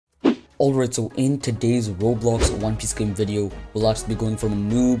Alright, so in today's Roblox One Piece game video, we'll actually be going from a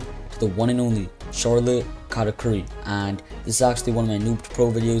noob to the one and only Charlotte Katakuri. And this is actually one of my noob to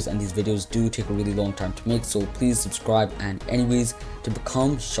pro videos, and these videos do take a really long time to make, so please subscribe. And anyways, to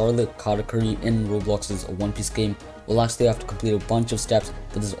become Charlotte Katakuri in Roblox's One Piece game, we'll actually have to complete a bunch of steps,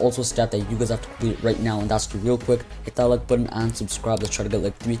 but there's also a step that you guys have to complete right now, and that's to real quick hit that like button and subscribe. Let's try to get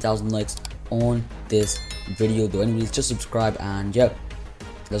like 3,000 likes on this video though. Anyways, just subscribe, and yeah,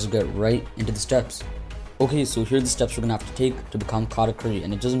 let's get right into the steps. Okay, so here are the steps we're gonna have to take to become Katakuri,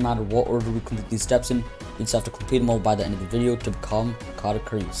 and it doesn't matter what order we complete these steps in, we just have to complete them all by the end of the video to become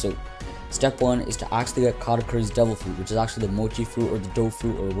Katakuri. So step 1 is to actually get Katakuri's devil fruit, which is actually the Mochi fruit or the dough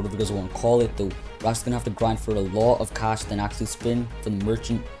fruit or whatever you guys want to call it, though we're actually gonna have to grind for a lot of cash, then actually spin for the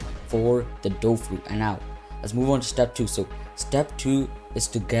merchant for the dough fruit. And now let's move on to step 2. So step 2 is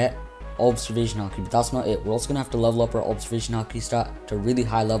to get observation haki, but that's not it. We're also gonna have to level up our observation haki stat to a really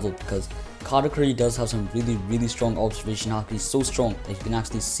high level, because Katakuri does have some really strong observation haki, so strong that you can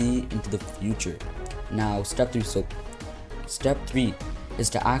actually see into the future. Now step 3. So step 3 is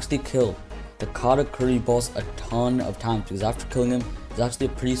to actually kill the Katakuri boss a ton of times, because after killing him, there's actually a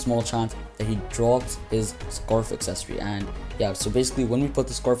pretty small chance that he drops his scarf accessory. And yeah, so basically when we put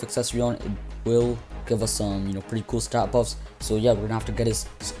the scarf accessory on, it will give us some pretty cool stat buffs. So yeah, we're gonna have to get his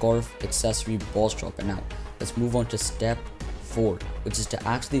scarf accessory boss drop. And now let's move on to step 4, which is to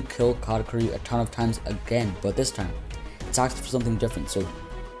actually kill Katakuri a ton of times again, but this time it's actually for something different. So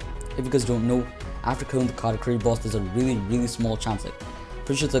if you guys don't know, after killing the Katakuri boss, there's a really small chance, like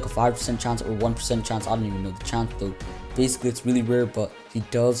pretty sure it's like a 5% chance or 1% chance, I don't even know the chance though. Basically it's really rare, but he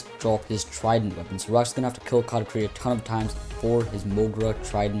does drop his trident weapon. So we're actually gonna have to kill Katakuri a ton of times for his mogura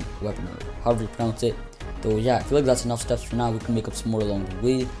trident weapon, or however you pronounce it. Though yeah, I feel like that's enough steps for now. We can make up some more along the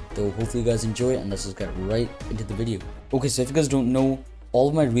way, though hopefully you guys enjoy it, and let's just get right into the video. Okay, so if you guys don't know, all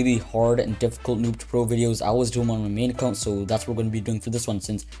of my really hard and difficult noob to pro videos, I always do them on my main account, so that's what we're going to be doing for this one,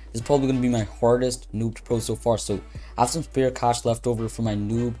 since this is probably going to be my hardest noob to pro so far. So I have some spare cash left over for my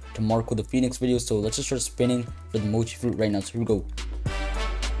noob to Marco the Phoenix video, so let's just start spinning for the Mochi fruit right now. So here we go.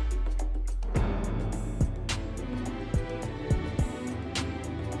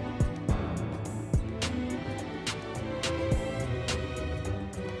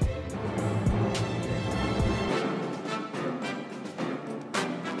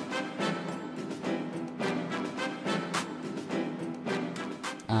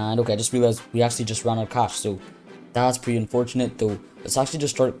 And okay, I just realized we actually just ran out of cash, so that's pretty unfortunate though. Let's actually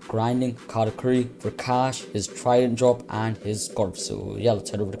just start grinding Katakuri for cash, his trident drop, and his scarf. So yeah, let's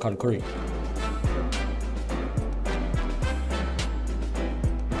head over to Katakuri.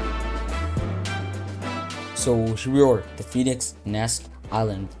 So here we are, the Phoenix Nest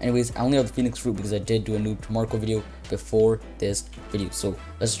Island. Anyways, I only have the Phoenix fruit because I did do a noob to Marco video before this video. So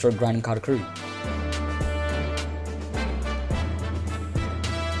let's start grinding Katakuri.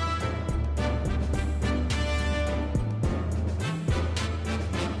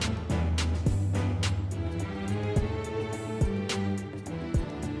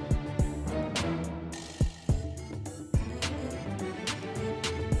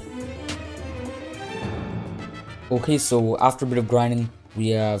 Okay, so after a bit of grinding, we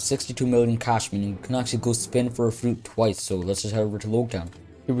have 62 million cash, meaning we can actually go spin for a fruit twice. So let's just head over to Logtown.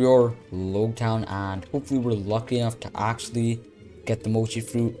 Here we are, Logtown, and hopefully we're lucky enough to actually get the Mochi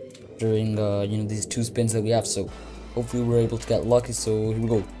fruit during these 2 spins that we have. So hopefully we're able to get lucky. So here we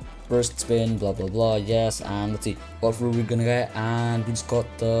go. First spin, blah blah blah, yes, and let's see what fruit we're gonna get. And we just got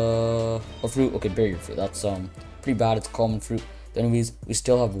the fruit. Okay, barrier fruit. That's pretty bad. It's a common fruit. But anyways, we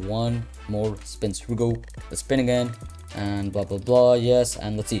still have 1 more spin. So here we go. Let's spin again, and blah blah blah, yes,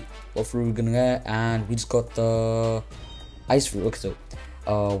 and let's see what fruit we're gonna get. And we just got the ice fruit. Okay, so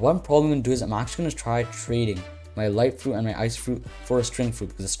what I'm probably gonna do is I'm actually gonna try trading my light fruit and my ice fruit for a string fruit,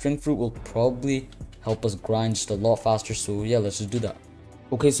 because the string fruit will probably help us grind just a lot faster. So yeah, let's just do that.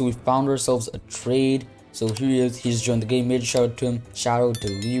 Okay, so we found ourselves a trade. So here he is. He's joined the game. Major shout out to him. Shadow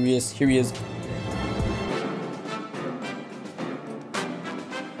Delirious. Here he is.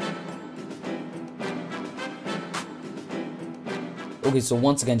 Okay, so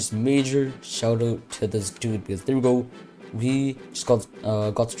once again, just major shout out to this dude, because there we go, we just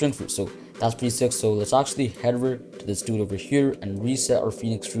got string fruit, so that's pretty sick. So let's actually head over to this dude over here and reset our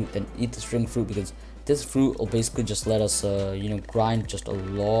Phoenix fruit, then eat the string fruit, because this fruit will basically just let us grind just a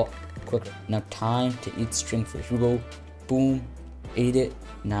lot quicker. Now time to eat string fruit. Here we go, boom, ate it.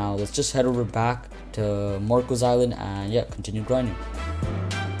 Now let's just head over back to Marco's Island and yeah, continue grinding.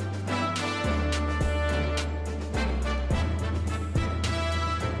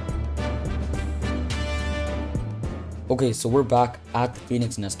 Okay, so we're back at the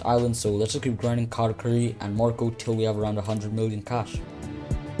Phoenix Nest Island, so let's just keep grinding Katakuri and Marco till we have around 100 million cash.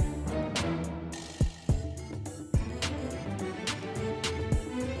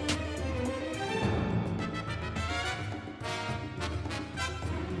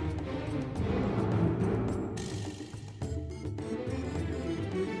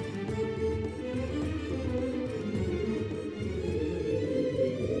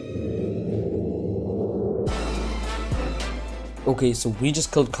 Okay, so we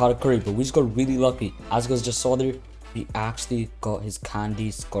just killed Katakuri, but we just got really lucky. As you guys just saw there, we actually got his candy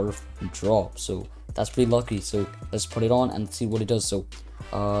scarf drop, so that's pretty lucky. So let's put it on and see what it does. So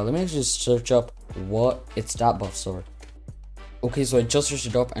let me actually just search up what its stat buffs are. Okay, so I just searched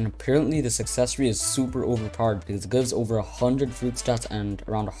it up, and apparently this accessory is super overpowered because it gives over 100 fruit stats and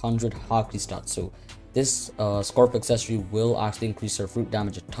around 100 haki stats. So this scarf accessory will actually increase our fruit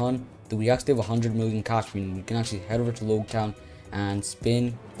damage a ton. Though we actually have 100 million cash, meaning we can actually head over to Logtown and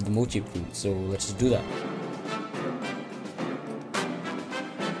spin for the Mochi fruit. So let's just do that.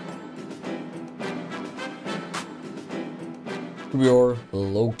 We are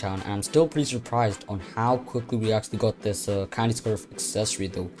Logtown, and I'm still pretty surprised on how quickly we actually got this candy scarf accessory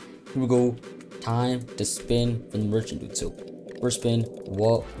though. Here we go, time to spin for the merchant dude. So first spin,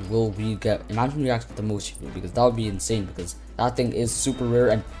 what will we get? Imagine we actually get the Mochi fruit, because that would be insane, because that thing is super rare.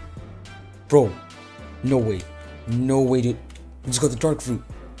 And bro, no way dude, we just got the dark fruit.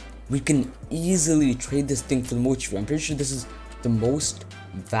 We can easily trade this thing for the Mochi fruit. I'm pretty sure this is the most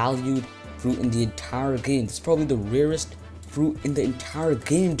valued fruit in the entire game. This is probably the rarest fruit in the entire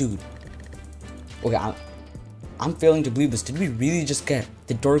game, dude. Okay, I'm failing to believe this. Did we really just get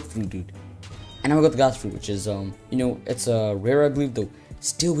the dark fruit, dude? And now we got the gas fruit, which is you know, it's rare, I believe, though.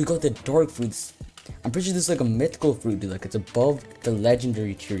 Still, we got the dark fruits. I'm pretty sure this is like a mythical fruit, dude. Like, it's above the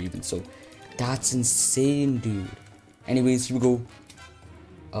legendary tier even. So that's insane, dude. Anyways, here we go.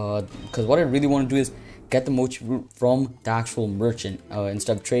 Because what I really want to do is get the Mochi fruit from the actual merchant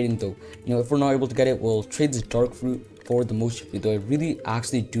instead of trading, though. You know, if we're not able to get it, we'll trade this dark fruit for the Mochi fruit. Though I really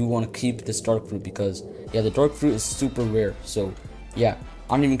actually do want to keep this dark fruit, because yeah, the dark fruit is super rare. So yeah,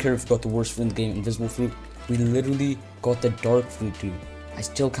 I don't even care if we got the worst fruit in the game, invisible fruit. We literally got the dark fruit, dude. I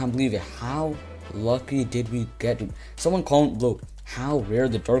still can't believe it. How lucky did we get, dude? Someone comment below how rare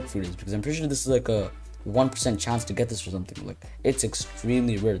the dark fruit is, because I'm pretty sure this is like a 1% chance to get this or something. Like, it's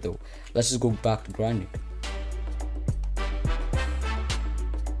extremely rare though. Let's just go back to grinding.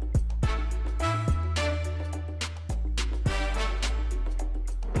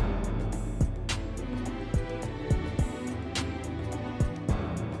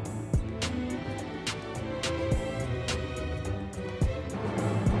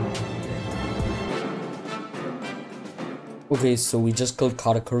 Okay, so we just killed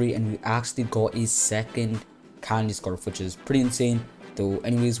Katakuri and we actually got a second candy scarf, which is pretty insane. Though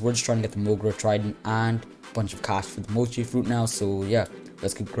anyways, we're just trying to get the mogura trident and a bunch of cash for the Mochi fruit now. So yeah,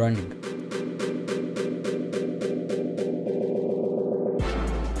 let's keep grinding.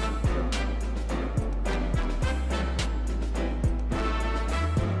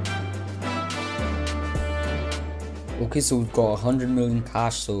 Okay, so we've got 100 million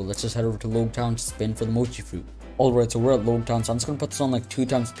cash, so let's just head over to Logtown to spin for the Mochi fruit. Alright, so we're at Logtown, so I'm just gonna put this on like 2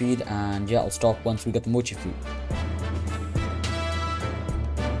 times speed, and yeah, I'll stop once we get the Mochi fruit.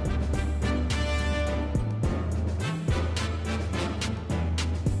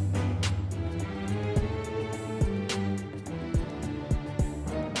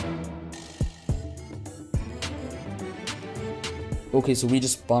 Okay, so we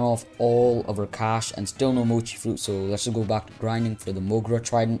just spun off all of our cash and still no Mochi fruit, so let's just go back to grinding for the mogura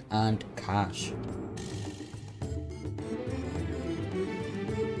trident and cash.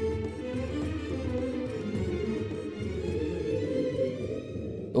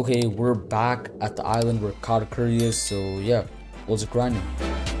 Okay, we're back at the island where Katakuri is, so yeah, we'll just grinding.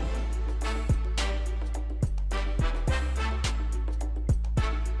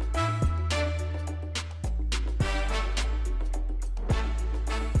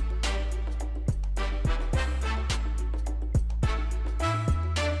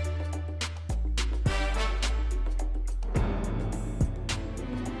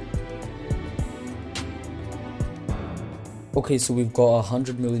 Okay, so we've got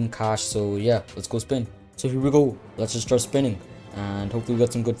 100 million cash, so yeah, let's go spin. So here we go, let's just start spinning, and hopefully we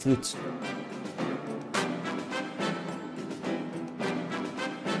get some good fruits.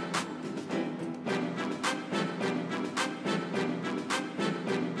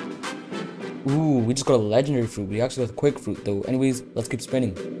 Ooh, we just got a legendary fruit. We actually got a quick fruit though. Anyways, let's keep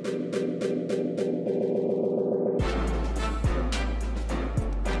spinning.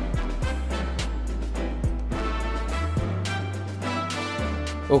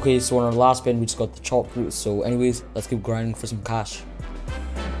 Okay, so on our last spin, we just got the chopped fruit. So anyways, let's keep grinding for some cash.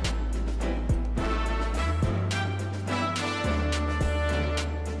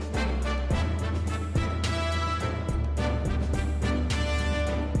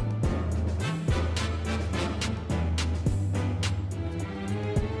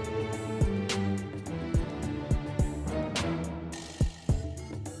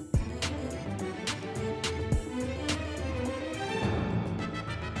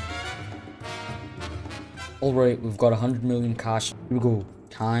 Alright, we've got 100 million cash. Here we go.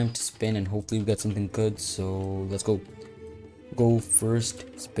 Time to spin and hopefully we get something good. So let's go. Go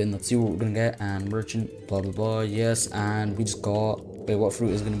first spin. Let's see what we're gonna get. And merchant, blah blah blah. Yes, and we just got. Wait, what fruit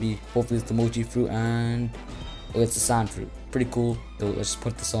is it gonna be? Hopefully it's the mochi fruit and oh, it's the sand fruit. Pretty cool. So let's just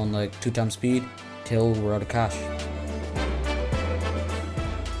put this on like 2 times speed till we're out of cash.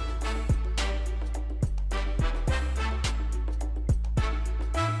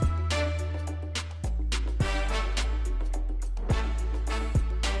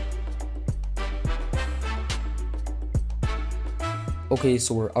 Okay,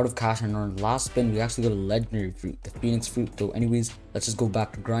 so we're out of cash and on our last spin we actually got a legendary fruit, the phoenix fruit. So anyways, let's just go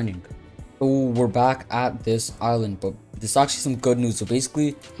back to grinding. So we're back at this island, but there's actually some good news. So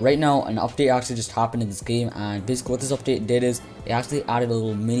basically right now an update actually just happened in this game, and basically what this update did is it actually added a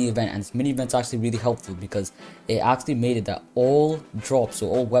little mini event, and this mini event's actually really helpful because it actually made it that all drops, so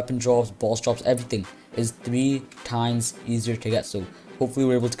all weapon drops, boss drops, everything is 3 times easier to get. So hopefully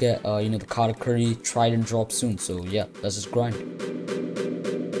we're able to get you know, the Katakuri trident drop soon. So yeah, let's just grind.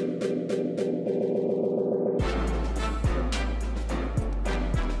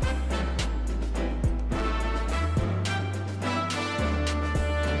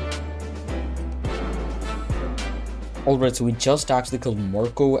 Alright, so we just actually killed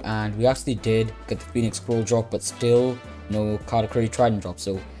Marco and we actually did get the Phoenix Scroll drop, but still no Katakuri Trident drop.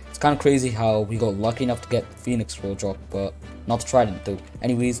 So it's kind of crazy how we got lucky enough to get the Phoenix Scroll drop, but not the Trident though.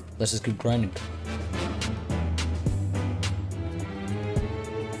 Anyways, let's just keep grinding.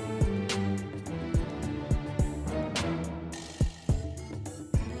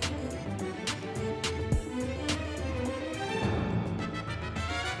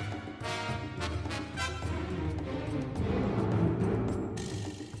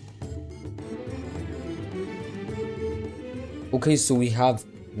 Okay, so we have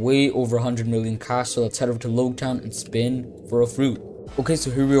way over 100 million cash, so let's head over to Logtown and spin for a fruit. Okay,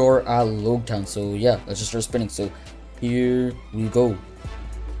 so here we are at Logtown, so yeah, let's just start spinning. So here we go.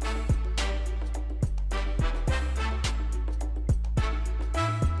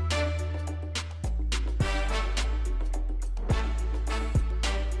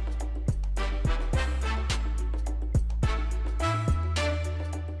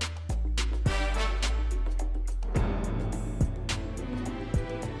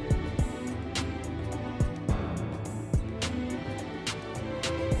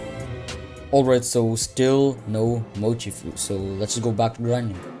 Alright, so still no mochi fruit, so let's just go back to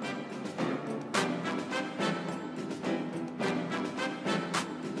grinding.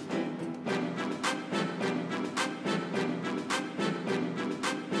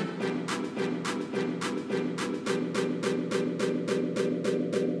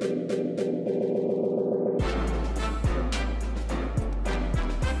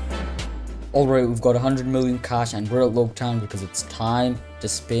 Alright, we've got 100 million cash and we're at Logtown because it's time to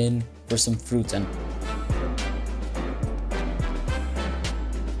spin for some fruits. And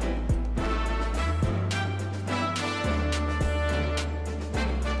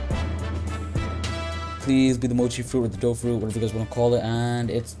please be the mochi fruit or the dough fruit, whatever you guys want to call it. And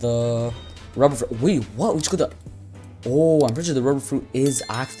it's the rubber fruit. Wait, what? We just got the... Oh, I'm pretty sure the rubber fruit is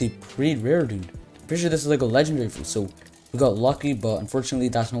actually pretty rare, dude. I'm pretty sure this is like a legendary fruit, so we got lucky, but unfortunately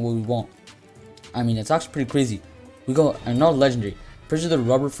that's not what we want. I mean, it's actually pretty crazy. We got, not legendary. Pretty sure the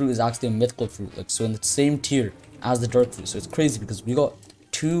rubber fruit is actually a mythical fruit, like so in the same tier as the dark fruit. So it's crazy because we got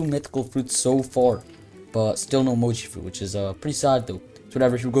 2 mythical fruits so far, but still no mochi fruit, which is pretty sad though. So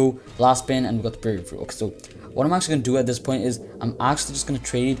whatever, here we go, last spin, and we got the berry fruit. Okay, so what I'm actually gonna do at this point is I'm actually just gonna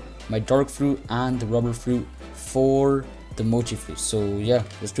trade my dark fruit and the rubber fruit for the mochi fruit. So yeah,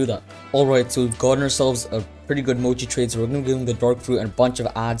 let's do that. Alright, so we've gotten ourselves a pretty good mochi trade, so we're gonna give him the dark fruit and a bunch of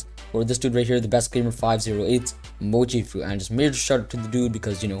ads for this dude right here, the best gamer 508 mochi fruit. And just major shout out to the dude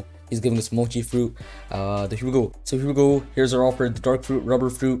because, you know, he's giving us mochi fruit. Here we go. So here we go, here's our offer: the dark fruit, rubber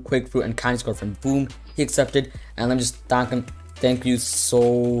fruit, quake fruit, and candy scarf. And boom, he accepted, and let me just thank him. Thank you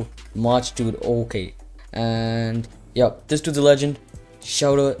so much, dude. Okay, and yeah, this dude's a legend.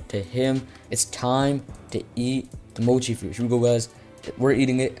 Shout out to him. It's time to eat the mochi fruit. Here we go, guys. We're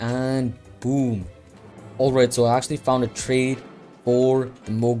eating it, and boom. Alright, so I actually found a trade for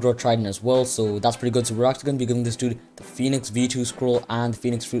the Mogura Trident as well, so that's pretty good. So we're actually going to be giving this dude the Phoenix V2 scroll and the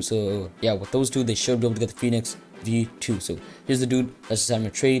Phoenix fruit. So yeah, with those two, they should be able to get the Phoenix V2. So here's the dude. Let's just send him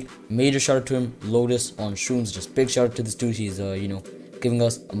a trade. Major shout out to him, Lotus on shrooms. Just big shout out to this dude. He's you know, giving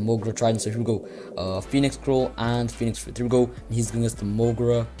us a Mogura Trident. So here we go, Phoenix scroll and Phoenix fruit. Here we go, and he's giving us the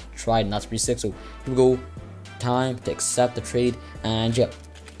Mogura Trident. That's pretty sick. So here we go. Time to accept the trade, and yeah,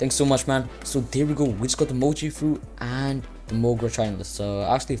 thanks so much, man. So there we go. We just got the Mochi fruit and the Mogura Trident. Let's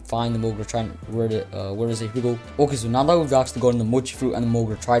actually find the Mogura Trident. Where is it? Here we go. Okay, so now that we've actually gotten the Mochi fruit and the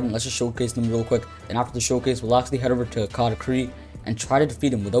Mogura Trident, let's just showcase them real quick. Then after the showcase, we'll actually head over to Katakuri and try to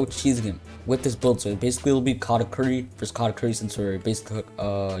defeat him without cheesing him with this build. So basically it'll be Katakuri versus Katakuri, since we're basically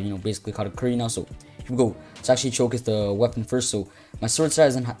you know, basically Katakuri now. So here we go. Let's actually showcase the weapon first. So my sword stat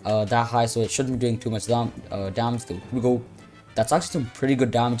isn't that high, so it shouldn't be doing too much damage though. Here we go. That's actually some pretty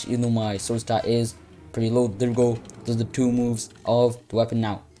good damage, even though my sword stat is pretty low. There we go. Those are the two moves of the weapon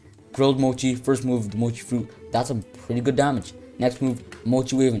now. Grilled Mochi, first move, the Mochi fruit. That's some pretty good damage. Next move,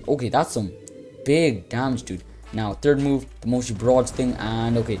 Mochi waving. Okay, that's some big damage, dude. Now, third move, the Mochi broads thing,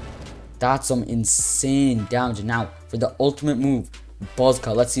 and okay, that's some insane damage. And now, for the ultimate move, Buzz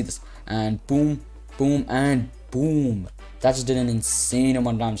Cut. Let's see this. And boom, boom, and boom. That just did an insane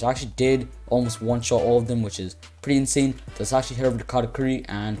amount of damage. I actually did almost one-shot all of them, which is pretty insane. Let's actually head over to Katakuri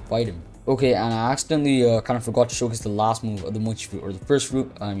and fight him. Okay, and I accidentally kind of forgot to showcase the last move of the Mochi fruit, or the first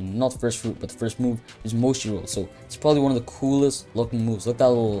fruit. I mean, not the first fruit, but the first move is Mochi roll. So it's probably one of the coolest looking moves. Look at that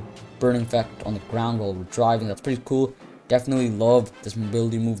little burning effect on the ground while we're driving. That's pretty cool. Definitely love this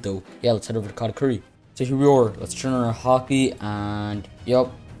mobility move though. Yeah, let's head over to Katakuri. So here we are. Let's turn on our haki, and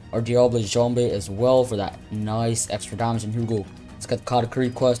yep, our Diablo Jambe as well for that nice extra damage. And here we go. Let's get the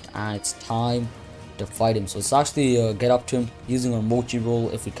Katakuri quest, and it's time to fight him. So let's actually get up to him using our Mochi roll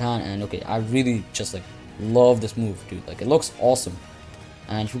if we can. And okay, I really just like love this move, dude. Like, it looks awesome.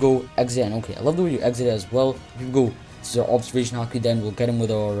 And here we go, exit. And okay, I love the way you exit it as well. Here we go. This is our observation haki. Then we'll get him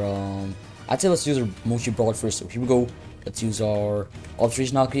with our I'd say let's use our Mochi broad first. So here we go. Let's use our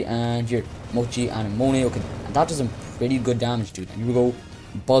observation haki, and here Mochi and Mone. Okay, and that does some pretty good damage, dude. And here we go,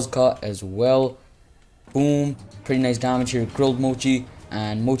 Buzz Cut as well. Boom, pretty nice damage here. Grilled Mochi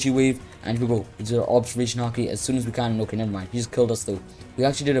and Mochi wave. And here we go. It's our observation haki as soon as we can. Okay, never mind. He just killed us though. We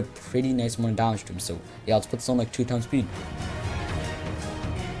actually did a pretty nice amount of damage to him. So yeah, let's put this on like 2 times speed.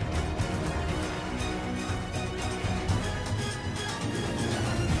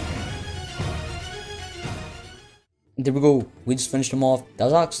 There we go. We just finished him off. That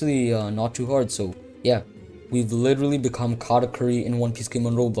was actually not too hard. So yeah, we've literally become Katakuri in One Piece Game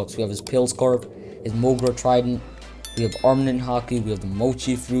on Roblox. We have his Pale Scarf, his Mogura Trident, we have Armament Haki, we have the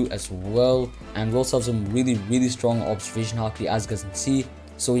Mochi fruit as well, and we also have some really strong observation haki, as you guys can see.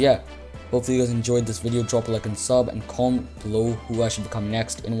 So yeah, hopefully you guys enjoyed this video. Drop a like and sub, and comment below who I should become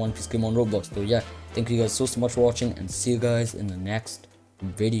next in One Piece Game on Roblox. So yeah, thank you guys so much for watching, and see you guys in the next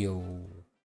video.